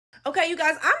Okay, you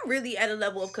guys, I'm really at a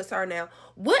level of concern now.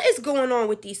 What is going on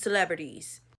with these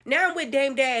celebrities? Now I'm with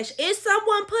Dame Dash. Is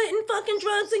someone putting fucking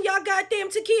drugs in y'all goddamn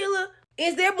tequila?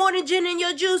 Is there more than gin in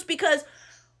your juice? Because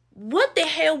what the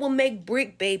hell will make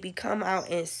Brick Baby come out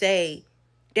and say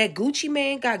that Gucci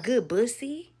Mane got good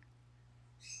pussy?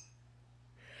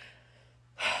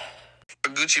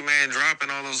 Gucci Mane dropping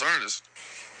all those artists.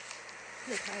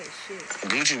 Look high as shit.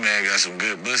 Gucci Mane got some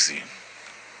good pussy.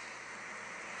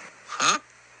 Huh?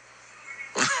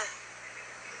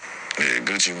 Yeah,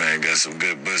 Gucci Mane got some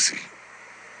good pussy.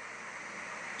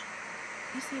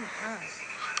 You seem high.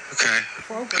 Okay.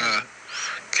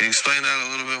 Can you explain that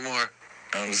a little bit more?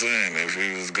 I'm saying, if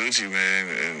it was Gucci Mane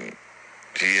and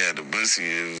he had the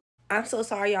pussy, I'm so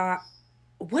sorry, y'all.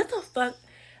 What the fuck?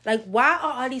 Like, why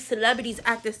are all these celebrities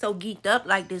acting so geeked up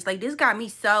like this? Like, this got me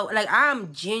so... Like,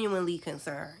 I'm genuinely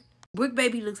concerned. Brick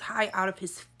Baby looks high out of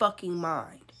his fucking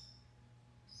mind.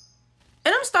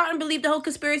 And I'm starting to believe the whole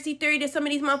conspiracy theory that some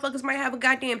of these motherfuckers might have a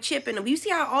goddamn chip in them. You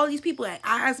see how all these people at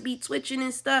eyes be twitching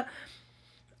and stuff?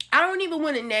 I don't even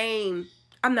want to name...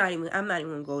 I'm not even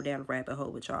gonna go down the rabbit hole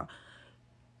with y'all.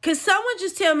 Can someone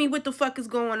just tell me what the fuck is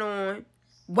going on?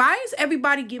 Why is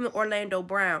everybody giving Orlando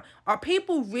Brown? Are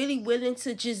people really willing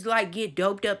to just like get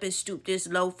doped up and stoop this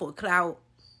low for clout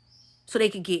so they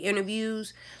could get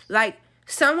interviews? Like,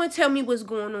 someone tell me what's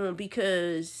going on,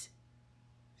 because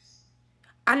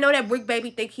I know that Brick Baby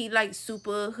think he like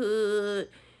super hood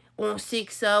on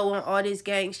 6-0 on all this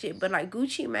gang shit, but like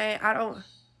Gucci Mane, I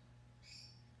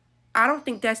don't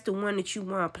think that's the one that you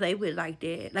want to play with like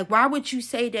that. Like, why would you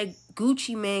say that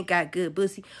Gucci Mane got good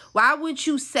pussy? Why would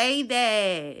you say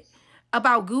that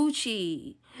about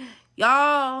Gucci?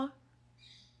 Y'all.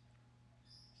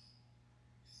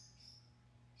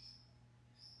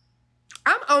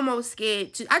 I'm almost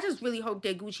scared to. I just really hope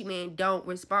that Gucci Mane don't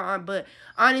respond. But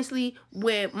honestly,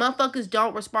 when motherfuckers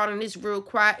don't respond and it's real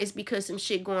quiet, it's because some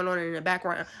shit going on in the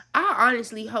background. I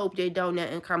honestly hope they don't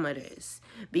nothing come of this,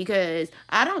 because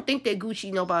I don't think that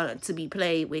Gucci nobody to be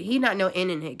played with. He not no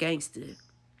internet gangster.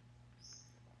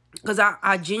 Because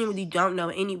I genuinely don't know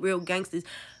any real gangsters.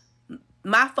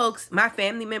 My folks, my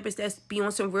family members that's be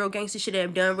on some real gangster shit, that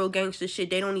have done real gangster shit,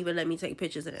 they don't even let me take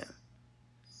pictures of them.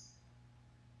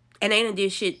 And they done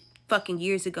did shit fucking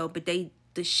years ago, but the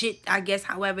shit, I guess,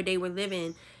 however they were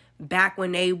living back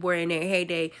when they were in their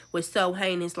heyday was so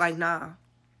heinous, like, nah.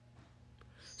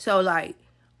 So, like,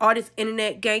 all this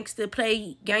internet gangster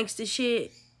play, gangster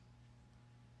shit,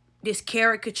 this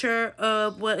caricature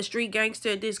of what a street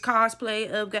gangster, this cosplay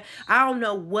of, I don't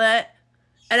know what,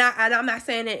 and I'm not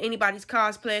saying that anybody's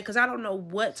cosplay, because I don't know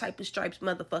what type of stripes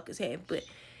motherfuckers have, but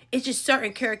it's just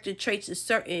certain character traits and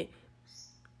certain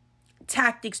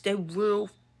tactics that real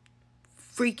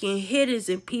freaking hitters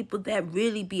and people that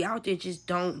really be out there just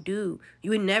don't do.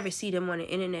 You would never see them on the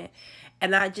internet.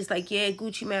 And I just like, yeah,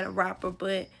 Gucci Mane a rapper,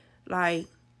 but like,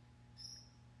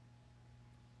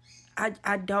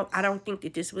 I don't think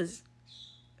that this was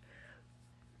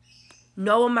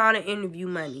no amount of interview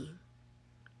money,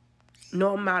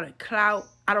 no amount of clout.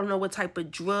 I don't know what type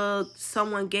of drug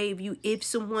someone gave you, if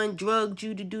someone drugged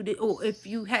you to do this, or if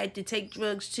you had to take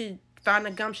drugs to find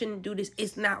a gumption to do this.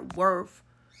 It's not worth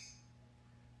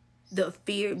the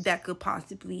fear that could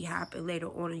possibly happen later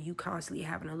on, and you constantly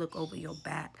having to look over your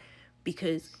back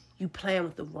because you playing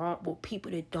with the wrong, well, people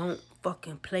that don't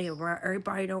fucking play around.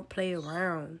 Everybody don't play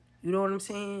around. You know what I'm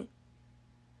saying?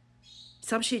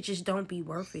 Some shit just don't be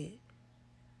worth it.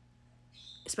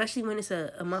 Especially when it's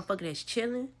a motherfucker that's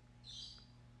chilling.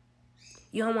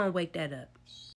 You don't want to wake that up.